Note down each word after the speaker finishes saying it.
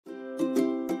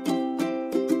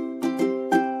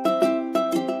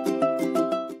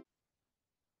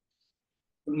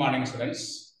morning, students.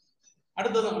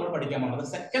 അടുത്തത് നമ്മൾ പഠിക്കാൻ പോകുന്നത്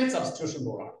സെക്കൻഡ് സബ്സ്റ്റിറ്റ്യൂഷൻ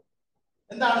റൂൾ ആണ്.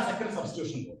 എന്താണ് second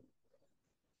substitution rule?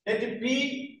 Let P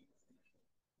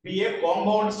be a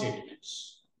compound statement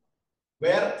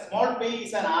where small p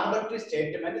is an arbitrary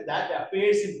statement that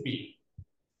appears in P,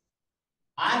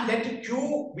 and let Q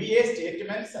be a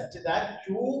statement such that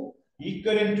Q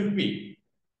equivalent to P.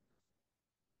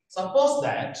 Suppose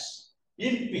that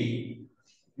in P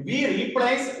we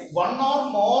replace one or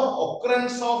more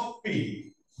occurrence of P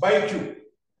by Q.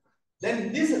 Then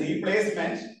this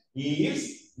replacement is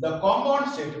the compound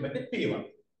statement P1.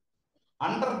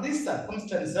 Under these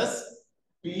circumstances,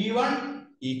 P1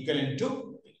 equivalent to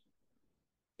P.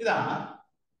 ഇതാണ്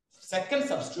second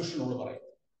substitution rule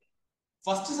പറയുന്നത്.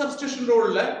 First substitution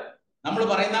റൂളിൽ നമ്മൾ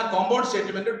പറയുന്ന compound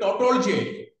statement tautology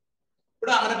ആയിരിക്കും.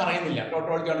 ഇവിടെ അങ്ങനെ പറയുന്നില്ല,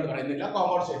 tautology ആണെന്ന് പറയുന്നില്ല,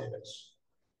 കോമ്പൗണ്ട് സ്റ്റേറ്റ്മെന്റ്.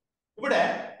 ഇവിടെ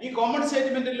ഈ common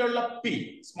സ്റ്റേറ്റ്മെന്റിലുള്ള P,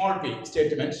 small P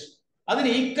statement, അതിന്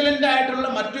ഈക്വലന്റ് ആയിട്ടുള്ള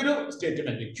മറ്റൊരു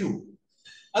സ്റ്റേറ്റ്മെന്റ് ക്യൂ,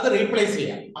 അത് റീപ്ലേസ്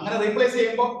ചെയ്യാം. അങ്ങനെ റീപ്ലേസ്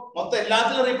ചെയ്യുമ്പോൾ മൊത്തം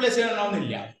എല്ലാത്തിലും റീപ്ലേസ്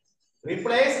ചെയ്യണമെന്നില്ല.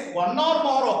 Replace one or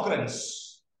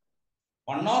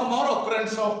more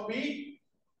occurrence of P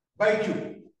by Q.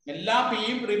 എല്ലാ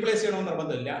പിയും റീപ്ലേസ് ചെയ്യണമെന്ന്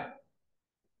നിർബന്ധമില്ല.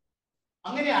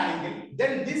 അങ്ങനെയാണെങ്കിൽ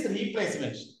then this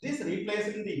replacement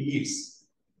is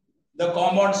the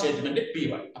compound statement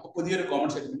P1. അപ്പൊ പുതിയൊരു കോമൺ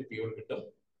സ്റ്റേറ്റ്മെന്റ് P1 കിട്ടും.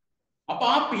 അപ്പൊ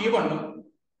ആ P1 ഉം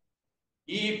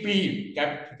ഈ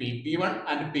P1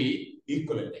 and P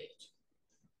ഈക്വലന്റ് ആയിരിക്കും.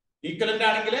 ഈക്വലന്റ്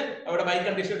ആണെങ്കിൽ അവിടെ ബൈ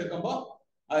കണ്ടീഷൻ എടുക്കുമ്പോൾ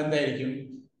അതെന്തായിരിക്കും?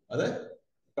 അത്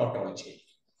ടോട്ടോളജി ആയിരിക്കും.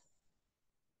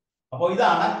 അപ്പോൾ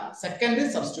ഇതാണ് സെക്കൻഡ്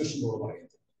സബ്സ്റ്റിറ്റ്യൂഷൻ റൂൾ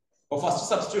പറയുന്നത്. അപ്പോൾ ഫസ്റ്റ്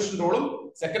സബ്സ്റ്റിറ്റ്യൂഷൻ റൂളും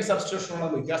സെക്കൻഡ് സബ്സ്റ്റിറ്റ്യൂഷൻ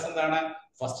റൂളും വ്യത്യാസം എന്താണ്?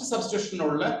 ഫസ്റ്റ് സബ്സ്റ്റിറ്റ്യൂഷൻ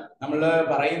റൂളിൽ നമ്മൾ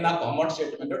പറയുന്ന കോമ്പൗണ്ട്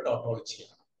സ്റ്റേറ്റ്മെന്റ്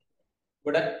ടോട്ടോളജിയാണ്.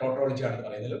 ഇവിടെ ടോട്ടോളജി ആണെന്ന്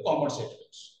പറയുന്നത് കോമ്പൗണ്ട്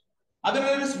സ്റ്റേറ്റ്മെന്റ്.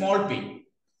 അതിനൊരു സ്മോൾ പി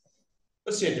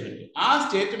ഒരു സ്റ്റേറ്റ്മെന്റ്, ആ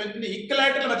സ്റ്റേറ്റ്മെന്റിന് ഈക്വൽ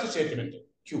ആയിട്ടുള്ള മറ്റൊരു സ്റ്റേറ്റ്മെന്റ്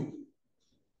ക്യൂ,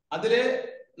 അതില്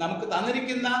നമുക്ക്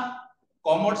തന്നിരിക്കുന്ന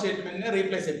കോമ്പൗണ്ട് സ്റ്റേറ്റ്മെന്റിനെ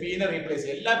റീപ്ലേസ് ചെയ്യും, പീനെ റീപ്ലേസ്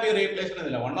ചെയ്യും. എല്ലാ പി റീപ്ലേസ്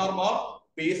ചെയ്യുന്നില്ല, one or more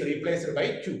p is replaced by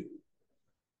q.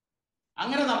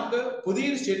 അങ്ങനെ നമുക്ക്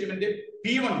പുതിയൊരു സ്റ്റേറ്റ്മെന്റ്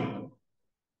P1 കിട്ടും.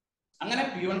 അങ്ങനെ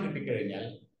P1 കിട്ടിക്കഴിഞ്ഞാൽ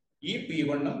ഈ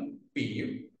P1 ഉം പിയും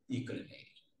ഈക്വലന്റ്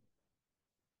ആയിരിക്കും.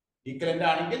 ഈക്വലന്റ്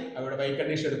ആണെങ്കിൽ അവിടെ ബൈ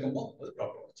കണ്ടീഷൻ എടുക്കുമ്പോൾ അത്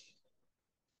ടോട്ടോളജി.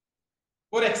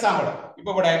 ഒരു എക്സാമ്പിൾ,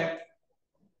 ഇപ്പൊ ഇവിടെ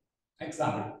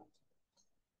example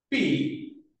P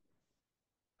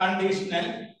conditional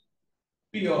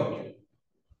P or Q.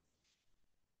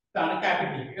 ഇതാണ്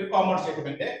ക്യാപിറ്റൽ ഒരു compound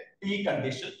statement. P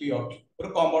conditional P or Q ഒരു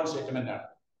കോമ്പൗണ്ട് സ്റ്റേറ്റ്മെന്റ് ആണ്.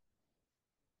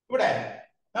 ഇവിടെ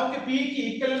നമുക്ക് പിക്ക്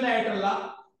ഈക്വലന്റ് ആയിട്ടുള്ള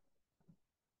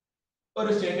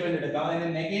ഒരു സ്റ്റേറ്റ്മെന്റ് എടുക്കാം. അതിന്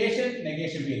നെഗേഷൻ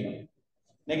പി എന്ന് പറയും.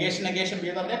 നെഗേഷൻ പി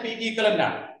എന്ന് പറഞ്ഞാൽ പിക്ക് ഈക്വലന്റ്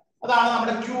ആണ്. അതാണ്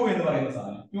നമ്മുടെ Q എന്ന് പറയുന്ന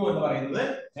സാധനം. Q എന്ന് പറയുന്നത്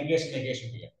നെഗേഷൻ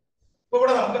പി ആണ്. അപ്പൊ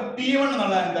ഇവിടെ നമുക്ക് P1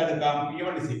 എന്നുള്ള എന്താ എടുക്കാം?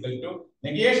 P1 is equal to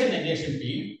negation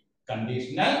P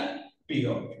conditional P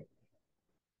or Q.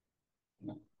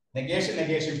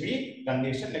 Negation P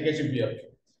condition P or Q.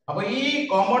 അപ്പൊ ഈ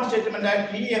കോമ്പൗണ്ട് സ്റ്റേറ്റ്മെന്റ് ആയ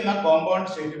P എന്ന കോമ്പൗണ്ട്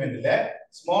സ്റ്റേറ്റ്മെന്റിലെ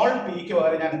സ്മോൾ പിക്ക്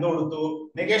പകരം ഞാൻ എന്ത് കൊടുത്തു?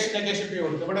 നെഗേഷൻ പി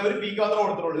കൊടുത്തു. ഇവിടെ ഒരു പിക്ക് മാത്രമേ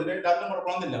കൊടുത്തുള്ളൂ, ഇതിന് രണ്ടും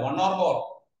കൊടുക്കണമെന്നില്ല. one or more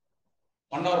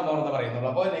എന്ന് പറയുന്നുള്ളൂ.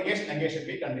 അപ്പോൾ നെഗേഷൻ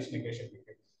പി കണ്ടീഷൻ പി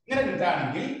ഇങ്ങനെ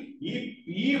കിട്ടുകയാണെങ്കിൽ ഈ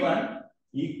P1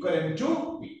 ഈക്വലന്റ് ടു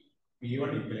P.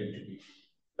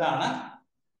 ഇതാണ്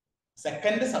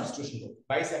second substitution rule.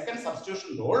 By second substitution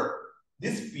rule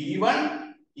this P1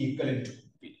 equivalent to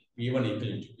P.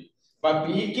 അപ്പൊ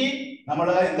പിക്ക് നമ്മൾ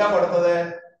എന്താ കൊടുത്തത്?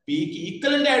 പിക്ക്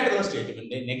ഈക്വലന്റ് ആയിട്ടുള്ള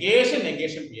സ്റ്റേറ്റ്മെന്റ്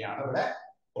നെഗേഷൻ പി ആണ് ഇവിടെ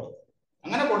കൊടുത്തത്.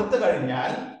 അങ്ങനെ കൊടുത്തു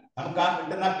കഴിഞ്ഞാൽ നമുക്ക് ആ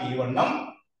കിട്ടുന്ന P1 ഉം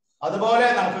അതുപോലെ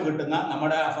നമുക്ക് കിട്ടുന്ന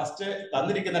നമ്മുടെ ഫസ്റ്റ്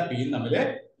തന്നിരിക്കുന്ന പിയും തമ്മിൽ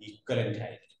ഈക്വലന്റ്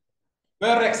ആയിരിക്കും.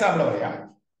 വേറൊരു എക്സാമ്പിൾ പറയാം.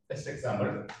 Next example,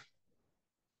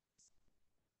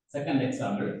 second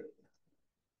example.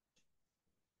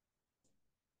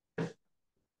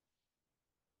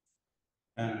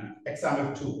 Example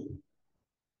 2.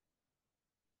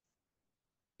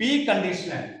 P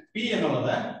conditional P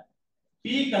എന്നുള്ളത് P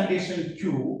conditional Q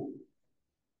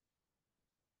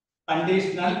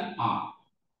conditional R.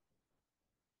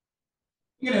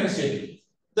 ഇങ്ങനെ ഒരു സ്റ്റേറ്റ്മെന്റ്.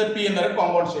 ഇത് P എന്നൊരു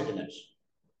കോമ്പൗണ്ട് സ്റ്റേറ്റ്മെന്റ്.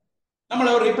 നമ്മൾ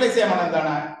റീപ്ലേസ് ചെയ്യാൻ പോകുന്നത്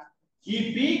എന്താണ്? ഈ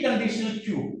P conditional Q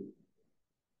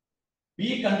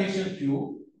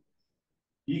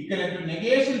equivalent to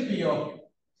negation P or Q.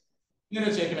 ഇങ്ങനെ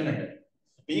ഒരു സ്റ്റേറ്റ്മെന്റ് ഉണ്ട്.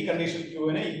 P കണ്ടീഷൻ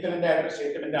Qന് ഈക്വലന്റ് ആയിട്ടുള്ള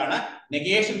സ്റ്റേറ്റ്മെന്റ് ആണ്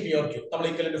നെഗേഷൻ P or Q. നമ്മൾ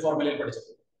ഈക്വലന്റ് ഫോർമുലയിൽ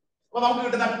പഠിച്ചിട്ടുണ്ട്. അപ്പൊ നമുക്ക്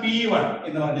കിട്ടുന്ന P1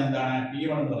 എന്ന് പറഞ്ഞാൽ എന്താണ്?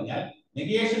 P1 എന്ന് പറഞ്ഞാൽ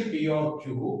negation P or Q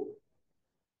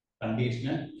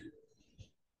conditional Q.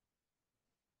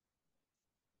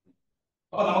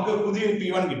 അപ്പൊ നമുക്ക് പുതിയൊരു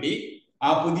P1 കിട്ടി. ആ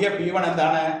പുതിയ P1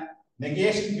 എന്താണ്?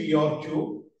 Negation P or Q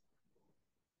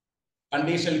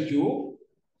conditional Q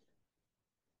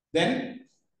then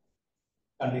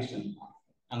condition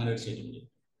അങ്ങനെ ഒരു സ്റ്റേറ്റ്മെന്റ്.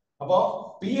 അപ്പോ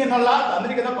പി എന്നുള്ള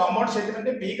തന്നിരിക്കുന്ന compound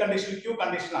statement P condition Q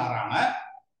condition R ആണ്.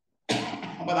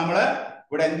 അപ്പൊ നമ്മള്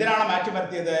ഇവിടെ എന്തിനാണ് മാറ്റി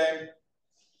വരുത്തിയത്?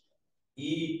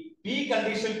 ഈ പി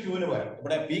കണ്ടീഷൻ ക്യൂന് പകരം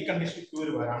ഇവിടെ പി കണ്ടീഷൻ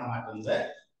ക്യൂന് പകരമാണ് മാറ്റുന്നത്.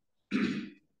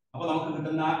 അപ്പൊ നമുക്ക്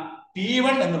കിട്ടുന്ന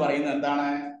P1 എന്ന് പറയുന്നത് എന്താണ്?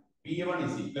 P1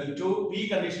 is equal to P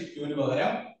condition ക്യൂന്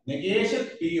പകരം negation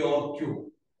P or Q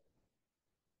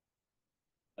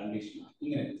condition.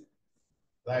 ഇങ്ങനെ,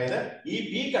 അതായത് ഈ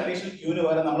P കണ്ടീഷൻ ക്യൂന്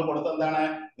പകരം നമ്മൾ കൊടുത്തത് എന്താണ്?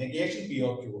 നെഗേഷൻ P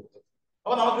or Q കൊടുത്തു.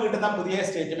 അപ്പൊ നമുക്ക് കിട്ടുന്ന പുതിയ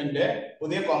സ്റ്റേറ്റ്മെന്റ്,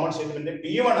 പുതിയ കോമൺ സ്റ്റേറ്റ്മെന്റ്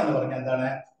P1 എന്ന് പറഞ്ഞാൽ എന്താണ്?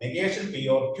 Negation P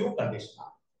or Q condition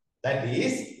ആണ്. That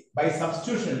is by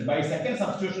substitution, by second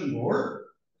substitution rule,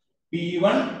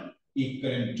 P1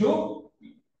 equivalent to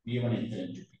P1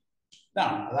 equivalent to P.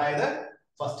 ഇതാണ്, അതായത്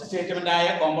ഫസ്റ്റ് സ്റ്റേറ്റ്മെന്റ് ആയ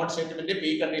compound statement P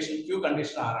condition Q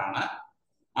condition ആറാണ്.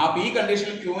 ആ P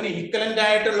condition Qന് equivalent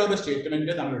ആയിട്ടുള്ള ഒരു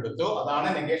statement നമ്മൾ എടുത്തു, അതാണ്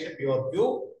നെഗേഷൻ P or Q.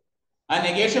 ആ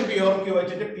നെഗേഷൻ P or Q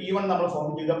വെച്ചിട്ട് P1 നമ്മൾ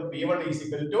ഫോം ചെയ്ത P1 is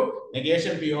equal to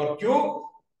negation P or Q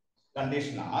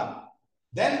condition R.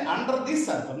 Then under these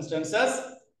circumstances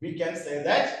we can say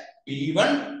that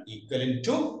P1 equivalent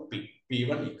to P.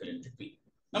 P1 equivalent to P.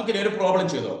 നമുക്ക് ഇനി ഒരു problem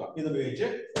ചെയ്ത് നോക്കാം. ഇത് ഉപയോഗിച്ച്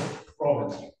പ്രോബ്ലം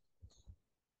ചെയ്യാം.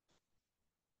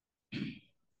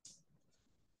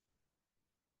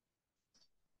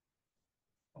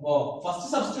 അപ്പോ ഫസ്റ്റ്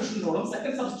സബ്സ്റ്റിറ്റ്യൂഷൻ റൂളും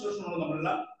സെക്കൻഡ് സബ്സ്റ്റിറ്റ്യൂഷൻ റൂളും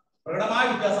തമ്മിലുള്ള പ്രകടമായ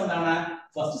വ്യത്യാസം എന്താണ്?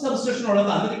 ഫസ്റ്റ് സബ്സ്റ്റിറ്റ്യൂഷൻ റൂൾ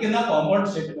തന്നിരിക്കുന്ന കോമ്പൗണ്ട്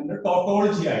സ്റ്റേറ്റ്മെന്റ്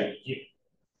ടോട്ടോളജി ആയിരിക്കും.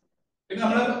 പിന്നെ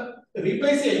നമ്മൾ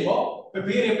റീപ്ലേസ് ചെയ്യുമ്പോൾ P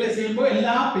റീപ്ലേസ് ചെയ്യുമ്പോൾ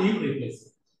എല്ലാ Pയും റീപ്ലേസ്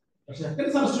ചെയ്യും. പക്ഷെ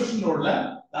സെക്കൻഡ് സബ്സ്റ്റിറ്റ്യൂഷൻ റൂളില്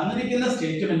തന്നിരിക്കുന്ന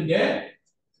സ്റ്റേറ്റ്മെന്റ്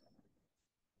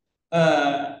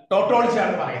ടോട്ടോളജി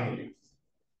ആണ് പറയുന്നത്.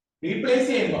 റീപ്ലേസ്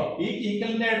ചെയ്യുമ്പോൾ ഈ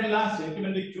ഈക്വലന്റ് ആയിട്ടുള്ള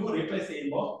സ്റ്റേറ്റ്മെന്റ് Q റീപ്ലേസ്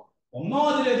ചെയ്യുമ്പോൾ ഒന്നോ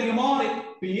അതിലധികമോ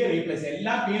P റീപ്ലേസ്,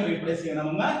 എല്ലാ Pയും റീപ്ലേസ്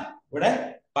ചെയ്യണമെന്ന് ഇവിടെ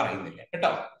പറയുന്നില്ല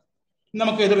കേട്ടോ.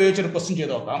 നമുക്ക് ഇത് ഉപയോഗിച്ചൊരു ക്വസ്റ്റ്യൻ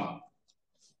ചെയ്ത് നോക്കാം.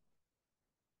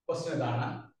 ക്വസ്റ്റ്യൻ ഇതാണ്: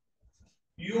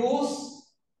 use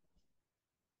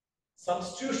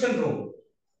substitution rule.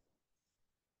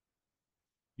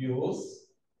 Use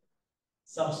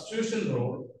substitution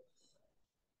rule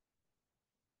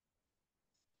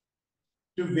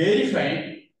to verify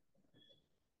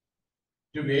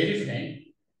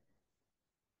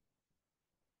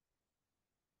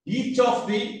each of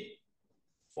the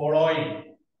following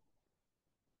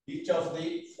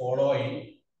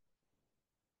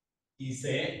is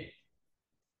a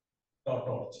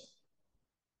tautology.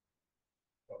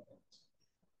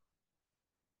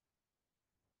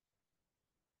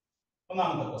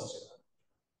 Another question.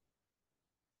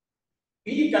 P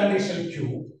condition Q,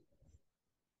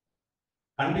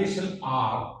 condition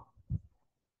R,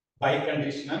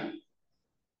 biconditional,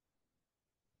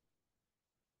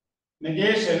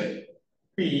 negation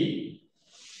P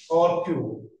or Q,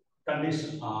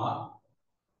 condition R,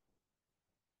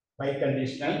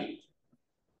 biconditional,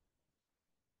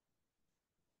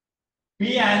 P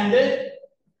and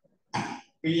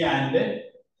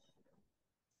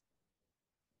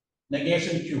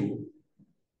negation Q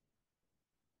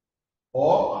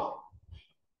or R.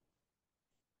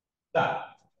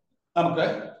 നമുക്ക്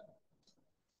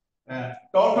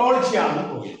tautology ആണ്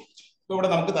പോകുന്നത്. ഇപ്പൊ ഇവിടെ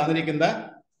നമുക്ക് തന്നിരിക്കുന്ന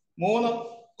മൂന്ന്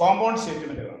compound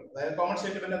സ്റ്റേറ്റ്മെന്റുകളാണ്. അതായത് compound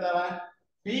statement എന്താണ്?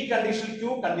 P condition Q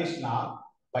condition R,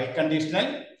 ബൈകണ്ടീഷണൽ,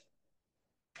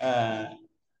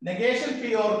 negation P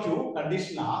or Q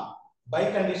condition R,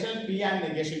 ബൈകണ്ടീഷണൽ P and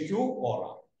negation Q or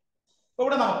R. ഇപ്പൊ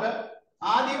ഇവിടെ നമുക്ക്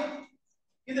ആദ്യം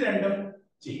ഇത് രണ്ടും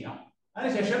ചെയ്യാം,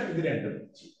 അതിനുശേഷം ഇത് രണ്ടും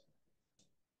ചെയ്യാം.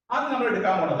 ആദ്യം നമ്മൾ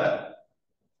എടുക്കാൻ പോണത്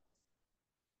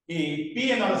ഈ P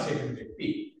എന്നുള്ള സ്റ്റേറ്റ്മെന്റ്. P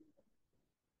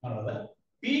എന്നുള്ളത്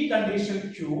P condition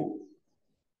Q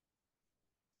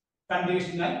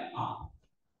conditional R,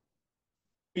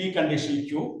 P condition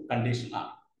Q condition R.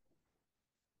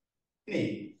 ഇനി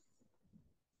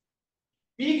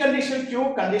P കണ്ടീഷൻ Q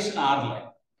കണ്ടീഷൻ Rലെ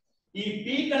ഈ P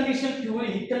കണ്ടീഷൻ Q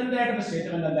ഈക്വലന്റ് ആയിട്ടുള്ള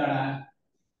സ്റ്റേറ്റ്മെന്റ് എന്താണ്?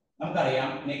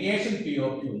 നമുക്കറിയാം, നെഗേഷൻ P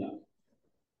or Q എന്നാണ്.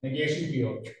 Negation P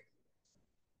or Q.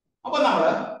 അപ്പൊ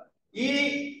നമ്മള് ഈ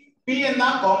P എന്ന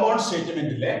കോമ്പൗണ്ട്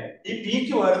സ്റ്റേറ്റ്മെന്റിലെ ഈ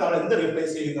Pക്ക് പകരം നമ്മൾ എന്ത്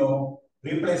റീപ്ലേസ് ചെയ്യുന്നു?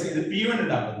 റീപ്ലേസ് ചെയ്ത് P1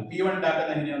 ഉണ്ടാക്കുന്നു. P1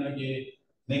 ഉണ്ടാക്കുന്ന എങ്ങനെയാണെന്ന്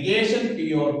negation P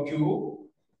or Q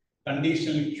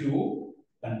condition Q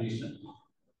condition.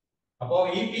 അപ്പോ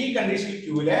ഈ P കണ്ടീഷൻ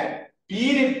Qലെ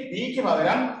Pക്ക്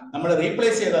പകരം നമ്മൾ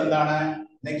റീപ്ലേസ് ചെയ്തത് എന്താണ്?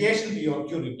 Negation P or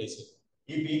Q replace ചെയ്തു.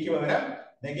 ഈ Pക്ക് പകരം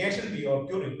negation P or Q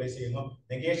replace ചെയ്യുന്നു.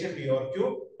 Negation P or Q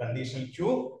condition Q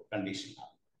condition.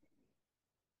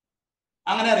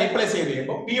 അങ്ങനെ റീപ്ലേസ് ചെയ്ത്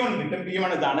കഴിയുമ്പോൾ P1 കിട്ടും.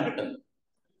 P1 ഇതാണ് കിട്ടുന്നത്.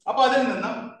 അപ്പൊ അതിൽ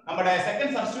നിന്നും നമ്മുടെ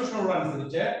സെക്കൻഡ് സബ്സ്റ്റിറ്റ്യൂഷൻ റൂൾ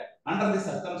അനുസരിച്ച് under the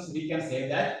circumstances we can say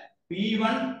that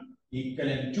P1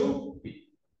 equivalent to P.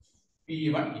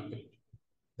 P1 equivalent.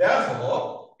 Therefore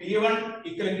P1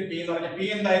 equivalent to P എന്ന് പറഞ്ഞാൽ P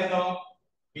എന്തായിരുന്നു?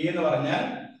 P എന്ന് പറഞ്ഞാൽ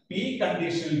P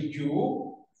conditional Q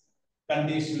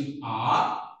conditional R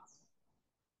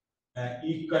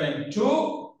equivalent to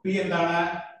P എന്താണ്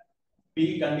P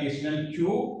conditional Q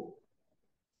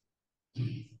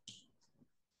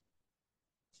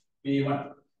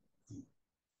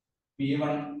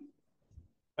P1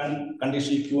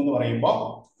 conditional Q എന്ന് പറയുമ്പോൾ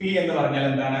P എന്ന് പറഞ്ഞാൽ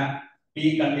എന്താണ് P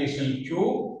conditional Q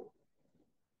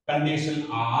conditional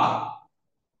R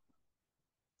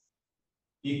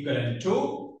equivalent to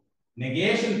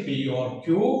negation P or Q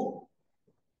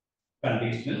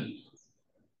conditional.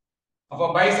 അപ്പോൾ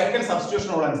by second substitution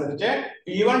rule അനുസരിച്ച്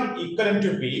P1 equivalent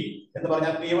to P എന്ന്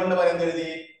പറഞ്ഞാൽ P1 ന് പകരം എഴുതി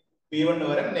P1 ന്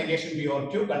പകരം negation P or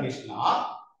Q conditional R,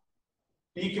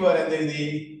 P ക്ക് പകരം എഴുതി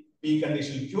P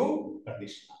conditional Q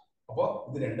conditional R. അപ്പോൾ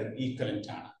ഇത് രണ്ടും equivalent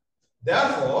ആണ്.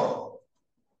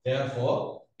 Therefore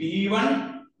P1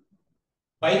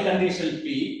 by conditional P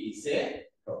is a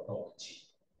tautology.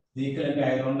 Equivalent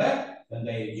ആയതുകൊണ്ട്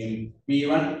എന്തായിരിക്കും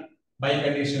P1 by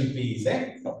conditional P is a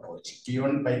tautology.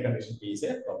 P1 by conditional P is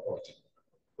a tautology.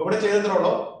 ഇവിടെ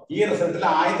ചെയ്തത്രയുള്ളൂ ഈ റിസൾട്ടിൽ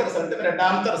ആദ്യത്തെ റിസൾട്ടും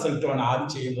രണ്ടാമത്തെ റിസൾട്ടുമാണ് ആദ്യം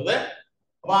ചെയ്യുന്നത്.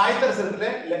 അപ്പൊ ആദ്യത്തെ റിസൾട്ടിലെ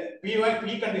P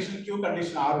condition Q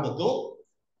condition R എടുത്തു.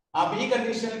 ആ P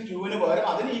കണ്ടീഷൻ Qന് പകരം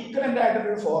അതിന് ഈക്വലന്റ് ആയിട്ടുള്ള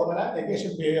ഒരു formula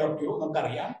negation P or Q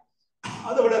നമുക്കറിയാം,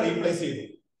 അത് ഇവിടെ റീപ്ലേസ് ചെയ്തു.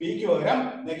 P ക്ക് പകരം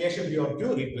negation P or Q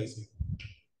replace ചെയ്തു.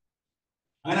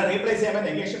 അങ്ങനെ റീപ്ലേസ് ചെയ്യുമ്പോൾ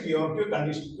negation P or Q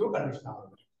condition R.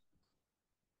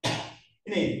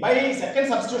 ഇനി ബൈ സെക്കൻഡ്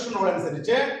സബ്സ്റ്റിറ്റ്യൂഷൻ റൂൾ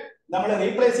അനുസരിച്ച് നമ്മൾ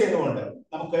റീപ്ലേസ് ചെയ്തുകൊണ്ട്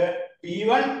നമുക്ക്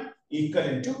P1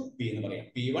 equivalent to P എന്ന് പറയാം.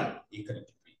 P1 equivalent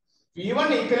to P. P1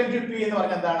 equivalent to P എന്ന്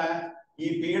പറഞ്ഞാൽ എന്താണ്? ഈ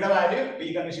P യുടെ value P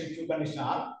condition Q condition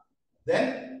R,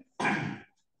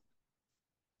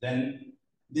 then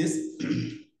this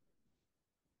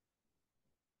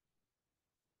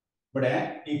ഇവിടെ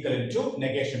equivalent to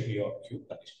negation P or Q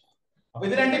condition. അപ്പോൾ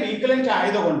ഇത് രണ്ടും ഈക്വലന്റ്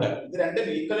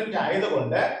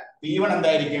ആയതുകൊണ്ട് P1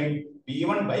 എന്തായിരിക്കും?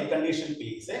 P1 by condition P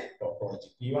is a tautology.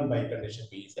 P1 by condition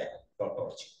P is a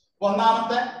tautology.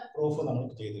 ഒന്നാമത്തെ proof നമ്മൾ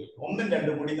ചെയ്തു കഴിഞ്ഞു. ഒന്നും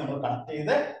രണ്ടും കൂടി നമ്മൾ കണക്ട്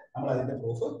ചെയ്ത് നമ്മൾ അതിന്റെ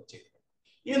പ്രൂഫ് ചെയ്തു.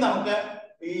 ഇനി നമുക്ക്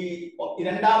ഈ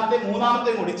രണ്ടാമത്തെ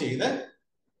മൂന്നാമത്തെ കൂടി ചെയ്ത്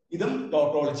ഇതും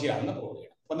ടോട്ടോളജി ആണെന്ന് പ്രൂവ്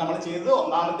ചെയ്യണം. അപ്പൊ നമ്മൾ ചെയ്തത്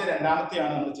ഒന്നാമത്തെ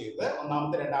രണ്ടാമത്തെയാണ് നമ്മൾ ചെയ്തത്.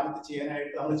 ഒന്നാമത്തെ രണ്ടാമത്തെ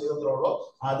ചെയ്യാനായിട്ട് നമ്മൾ ചെയ്തത്രയുള്ളൂ.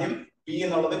 ആദ്യം P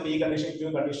എന്നുള്ളത് P condition Q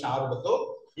condition R എടുത്തു.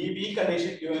 ഈ P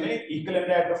കണ്ടീഷൻ Qന്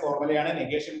ഈക്വലന്റ് ആയിട്ടുള്ള ഫോർമുലയാണ്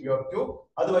നെഗേഷൻ P or Q.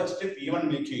 അത് വെച്ചിട്ട് P1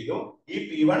 മേക്ക് ചെയ്തു. ഈ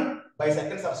P1 by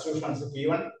second substitution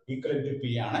P1 equivalent to P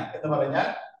ആണ് എന്ന് പറഞ്ഞാൽ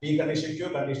P condition Q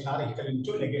condition R equivalent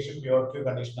to negation P or Q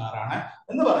condition R ആണ്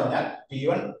എന്ന് പറഞ്ഞാൽ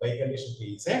P1 by condition P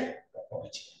is a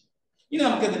tautology. ഇനി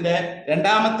നമുക്ക് ഇതിന്റെ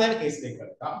രണ്ടാമത്തെ കേസിലേക്ക്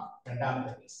എടുക്കാം.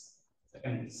 രണ്ടാമത്തെ കേസ്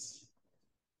സെക്കൻഡ്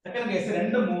കേസ്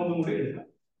 2, 3 കൂടി എടുക്കാം.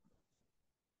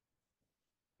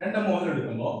 2, 3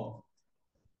 എടുക്കുമ്പോൾ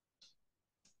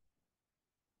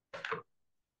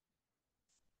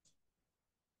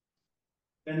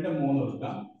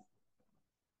എടുക്കാം.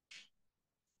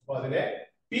 അപ്പൊ അതിലെ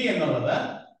P എന്നുള്ളത്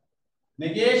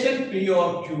negation P or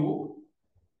Q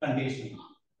condition ആണ്.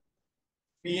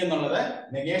 P എന്നുള്ളത്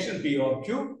negation P or Q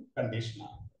condition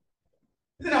ആണ്.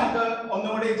 ഇത് നമുക്ക്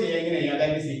ഒന്നുകൂടി ചെയ്യാം. എങ്ങനെയാ?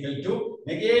 That is equal to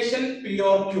negation P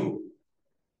or Q.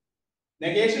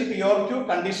 Negation P or Q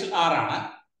condition R ആണ്.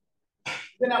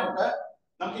 ഇത് നമുക്ക്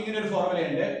ഇങ്ങനെ ഒരു ഫോർമുല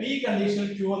ഉണ്ട്. P കണ്ടീഷൻ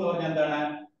Q എന്ന് പറഞ്ഞാൽ എന്താണ്?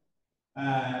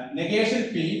 Negation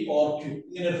P or Q.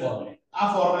 ഇങ്ങനെ ഒരു ഫോർമുല. ആ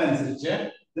ഫോർമുല അനുസരിച്ച്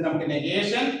ഇത് നമുക്ക്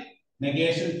negation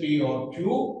P or Q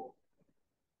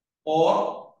or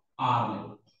R.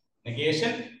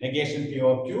 Negation P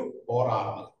or Q or R.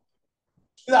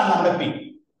 ഇതാണ് നമ്മുടെ P.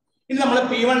 ഇനി നമ്മൾ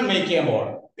P1 മേക്ക് ചെയ്യാൻ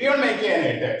പോകണം. P1 മേക്ക്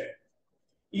ചെയ്യാനായിട്ട്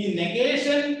ഈ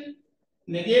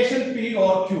negation P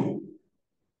or Q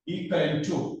equivalent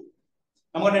to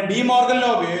നമ്മുടെ ഡി മോർഗൻ ലോ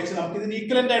ഉപയോഗിച്ച് നമുക്ക് ഇതിന്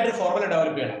ഈക്വലന്റ് ആയിട്ട് ഫോർമുല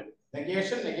ഡെവലപ്പ് ചെയ്യണം.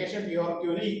 നെഗേഷൻ P or Q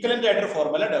ന് ഈക്വലന്റ് ആയിട്ട്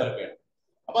ഫോർമുല ഡെവലപ്പ് ചെയ്യണം.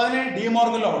 അപ്പൊ അതിന് ഡി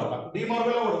മോർഗൻ ലോ കൊടുക്കാം. ഡി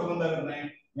മോർഗൻ ലോ കൊടുക്കുന്നത് എന്താ?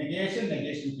 നെഗേഷൻ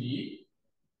P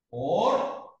or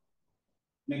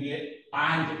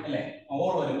ആൻഡ് അല്ലെ,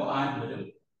 ഓർ വരുമ്പോൾ ആൻഡ് വരും.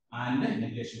 ആൻഡ്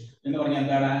നെഗേഷൻ എന്ന് പറഞ്ഞാൽ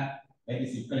എന്താണ്? That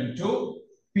is equivalent to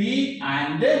P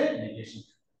and negation.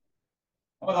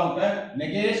 അപ്പൊ നമുക്ക്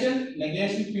നെഗേഷൻ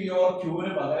P or Q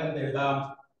ന് പകരം എഴുതാം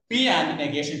P ആൻഡ്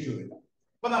നെഗേഷൻ Q എഴുതാം.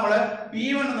 അപ്പൊ നമ്മള്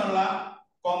P1 എന്നുള്ള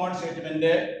കോമൺ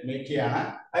സ്റ്റേറ്റ്മെന്റ് മേക്ക് ചെയ്യാണ്.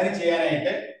 അതിന്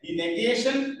ചെയ്യാനായിട്ട് ഈ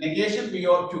നെഗേഷൻ P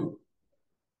or Q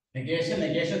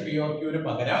ന്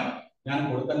പകരം ഞാൻ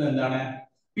കൊടുക്കുന്നത് എന്താണ്?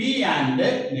 P and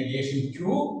negation Q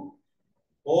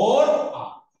or R.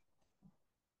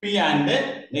 P and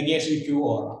negation Q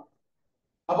or R.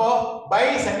 അപ്പോ ബൈ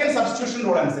സെക്കൻഡ് സബ്സ്റ്റിറ്റ്യൂഷൻ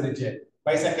റൂൾ അനുസരിച്ച്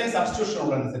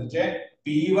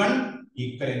P1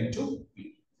 equivalent to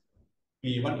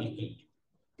P1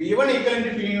 equivalent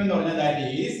to P എന്ന് പറഞ്ഞാൽ that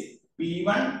is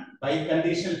P1 by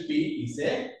condition P is a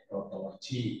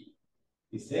tautology.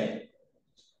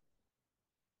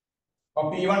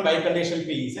 P1 biconditional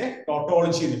P is a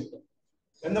tautology.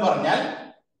 എന്ന് പറഞ്ഞാൽ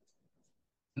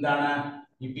എന്താണ്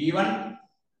ഈ P1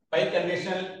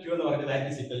 biconditional Q എന്ന് പറയുന്നത് that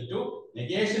is equal to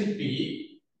negation P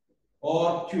or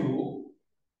Q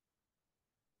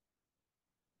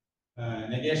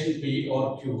negation P or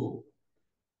Q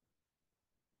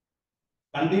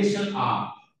conditional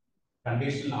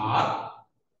R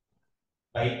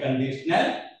biconditional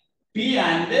P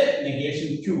and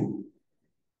negation Q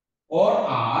or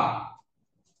R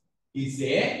is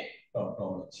a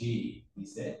tautology.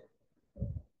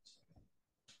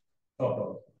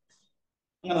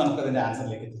 അങ്ങനെ നമുക്ക് അതിന്റെ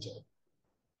ആൻസറിലേക്ക് എത്തിച്ചേരാം.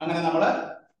 അങ്ങനെ നമ്മൾ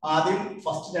ആദ്യം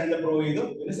ഫസ്റ്റ് 2 പ്രൂവ് ചെയ്തു,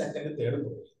 പിന്നെ സെക്കൻഡ് 3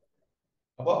 പ്രൂവ് ചെയ്തു.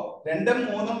 അപ്പോൾ 2ഉം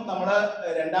 3ഉം നമ്മൾ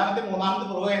രണ്ടാമത്തെ മൂന്നാമത്തെ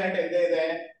പ്രൂവ് ചെയ്യാനായിട്ട് എന്ത് ചെയ്തേ,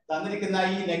 തന്നിരിക്കുന്ന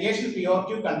ഈ negation P or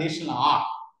Q condition R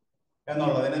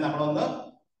എന്നുള്ളതിനെ നമ്മളൊന്ന്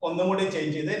ഒന്നുകൂടി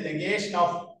ചേഞ്ച് ചെയ്ത് negation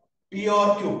of P or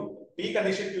Q, P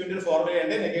condition Q ന്റെ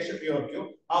ഫോർമുലയുണ്ട് നെഗേഷൻ P or Q,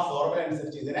 ആ ഫോർമുല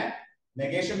അനുസരിച്ച് ഇതിനെ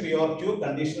negation P or Q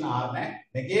condition R നെ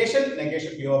negation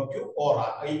P or Q or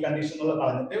R ഈ കണ്ടീഷനുകൾ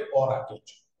കളഞ്ഞിട്ട് or ആക്കി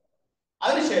വെച്ചു.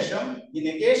 അതിനുശേഷം ഈ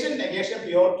നെഗേഷൻ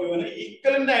P or Q ന്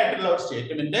ഈക്വലന്റ് ആയിട്ടുള്ള ഒരു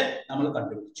സ്റ്റേറ്റ്മെന്റ് നമ്മൾ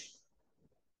കണ്ടുപിടിച്ചു.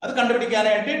 അത്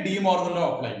കണ്ടുപിടിക്കാനായിട്ട് ഡി മോർഗൻ ലോ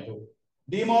അപ്ലൈ ചെയ്തു.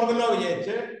 ഡി മോർഗൻ ലോ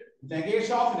വിചാരിച്ച്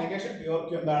നെഗേഷൻ P or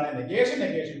Q എന്താണ്, negation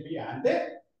P and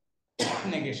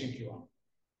negation Q ആണ്.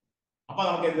 അപ്പൊ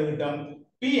നമുക്ക് എന്ത് കിട്ടും,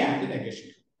 P ആൻഡ് നെഗേഷൻ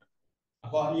Q.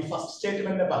 അപ്പൊ ഈ ഫസ്റ്റ്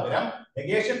സ്റ്റേറ്റ്മെന്റിന് പകരം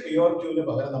നെഗേഷൻ P or Q ന്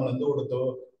പകരം നമ്മൾ എന്ത് കൊടുത്തു,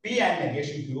 P ആൻഡ്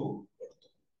നെഗേഷൻ Q കൊടുത്തു.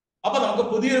 അപ്പൊ നമുക്ക്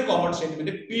പുതിയൊരു കോമൺ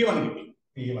സ്റ്റേറ്റ്മെന്റ് P1 കിട്ടി.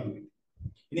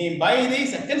 ഇനി ബൈ ദി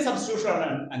സെക്കൻഡ് സബ്സ്റ്റിറ്റ്യൂഷൻ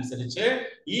അനുസരിച്ച്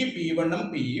ഈ P1ഉം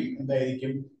Pയും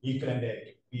എന്തായിരിക്കും, ഈക്വലന്റ്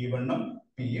ആയിരിക്കും. P1ഉം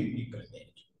Pയും ഈക്വലന്റ്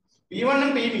ആയിരിക്കും. P1ഉം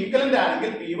Pയും ഈക്വലന്റ്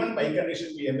ആണെങ്കിൽ P1 ബൈകണ്ടീഷൻ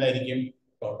P എന്തായിരിക്കും,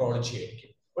 ടോട്ടോളജി ആയിരിക്കും.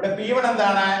 ഇവിടെ P1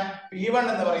 എന്താണ്, P1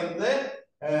 എന്ന് പറയുന്നത്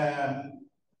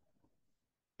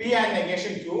P and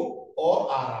negation Q or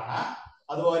R ആണ്.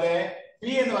 അതുപോലെ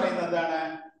P എന്ന് പറയുന്നത് എന്താണ്,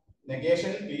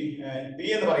 നെഗേഷൻ P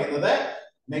എന്ന് പറയുന്നത്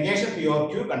negation P or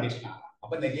Q condition ആണ്.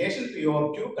 അപ്പൊ negation P or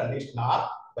Q condition R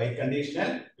biconditional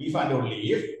if and only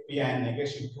if P and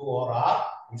negation Q or R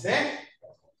is a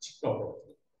tautology.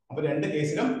 അപ്പൊ രണ്ട്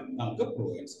കേസിലും നമുക്ക്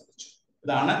പ്രൂവ് ചെയ്യാൻ സാധിച്ചു.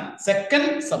 ഇതാണ് സെക്കൻഡ്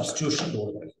സബ്സ്റ്റിറ്റ്യൂഷൻ റൂൾ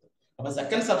പറയുന്നത്. അപ്പൊ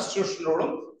സെക്കൻഡ് സബ്സ്റ്റിറ്റ്യൂഷൻ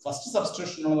റൂളും ഫസ്റ്റ്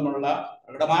സബ്സ്റ്റിറ്റ്യൂഷൻ റൂളും തമ്മിലുള്ള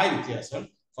പ്രകടമായ വ്യത്യാസം,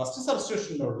 ഫസ്റ്റ്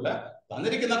സബ്സ്റ്റിറ്റ്യൂഷൻ റൂളിൽ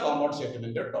തന്നിരിക്കുന്ന കോമ്പൗണ്ട്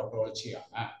സ്റ്റേറ്റ്മെന്റ്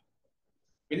ടോട്ടോളജിയാണ്.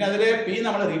 പിന്നെ അതിൽ P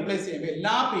നമ്മൾ റീപ്ലേസ് ചെയ്യുമ്പോൾ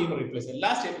എല്ലാ Pയും റീപ്ലേസ്,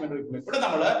 എല്ലാ സ്റ്റേറ്റ്മെന്റും റീപ്ലേസ്. ഇവിടെ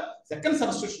നമ്മൾ സെക്കൻഡ്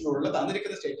സബ്സ്റ്റിറ്റ്യൂഷൻ റൂളിൽ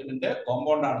തന്നിരിക്കുന്ന സ്റ്റേറ്റ്മെന്റ്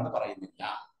കോമ്പൗണ്ട് ആണെന്ന് പറയുന്നില്ല,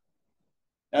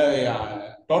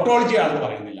 ടോട്ടോളജി ആണെന്ന്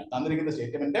പറയുന്നില്ല. തന്നിരിക്കുന്ന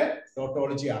സ്റ്റേറ്റ്മെന്റ്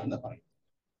ടോട്ടോളജി ആണെന്ന് പറയുന്നു.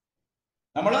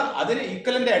 നമ്മൾ അതിന്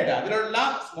ഈക്വലന്റ് ആയിട്ട്, അതിലുള്ള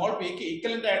സ്മോൾ Pക്ക്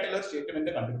ഈക്വലന്റ് ആയിട്ടുള്ള ഒരു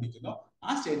സ്റ്റേറ്റ്മെന്റ് കണ്ടുപിടിക്കുന്നു. ആ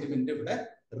സ്റ്റേറ്റ്മെന്റ് ഇവിടെ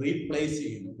റീപ്ലേസ്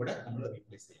ചെയ്യുന്നു. ഇവിടെ നമ്മൾ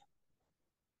റീപ്ലേസ് ചെയ്യണം.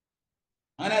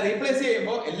 അങ്ങനെ റീപ്ലേസ്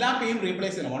ചെയ്യുമ്പോൾ എല്ലാ Pയും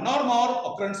റീപ്ലേസ് ചെയ്യണം. One or more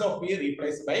occurrence of P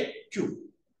replace by Q,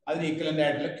 അതിന് ഈക്വലന്റ്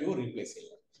ആയിട്ടുള്ള Q റീപ്ലേസ്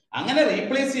ചെയ്യുക. അങ്ങനെ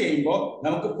റീപ്ലേസ് ചെയ്യുമ്പോൾ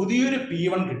നമുക്ക് പുതിയൊരു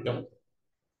P1 കിട്ടും.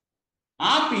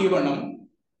 ആ P1ഉം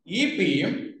ഈ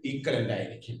Pയും ഈക്വലന്റ്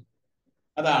ആയിരിക്കും.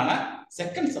 അതാണ്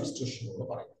സെക്കൻഡ് സബ്സ്റ്റിറ്റ്യൂഷൻ റൂൾ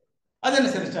പറയുന്നത്.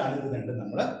 അതനുസരിച്ചാണ് ഇത് രണ്ടും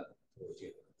നമ്മൾ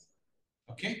ചെയ്തത്.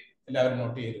 ഓക്കെ, എല്ലാവരും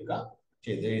നോട്ട്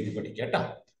ചെയ്ത് എഴുതി പഠിക്കുക കേട്ടോ.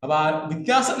 അപ്പൊ ആ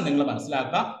വ്യത്യാസം നിങ്ങൾ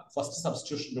മനസ്സിലാക്കുക. ഫസ്റ്റ്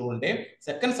സബ്സ്റ്റിറ്റ്യൂഷൻ റൂളിന്റെയും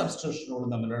സെക്കൻഡ് സബ്സ്റ്റിറ്റ്യൂഷൻ റൂളും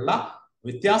തമ്മിലുള്ള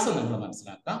വ്യത്യാസം നിങ്ങൾ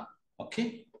മനസ്സിലാക്കുക. ഓക്കെ.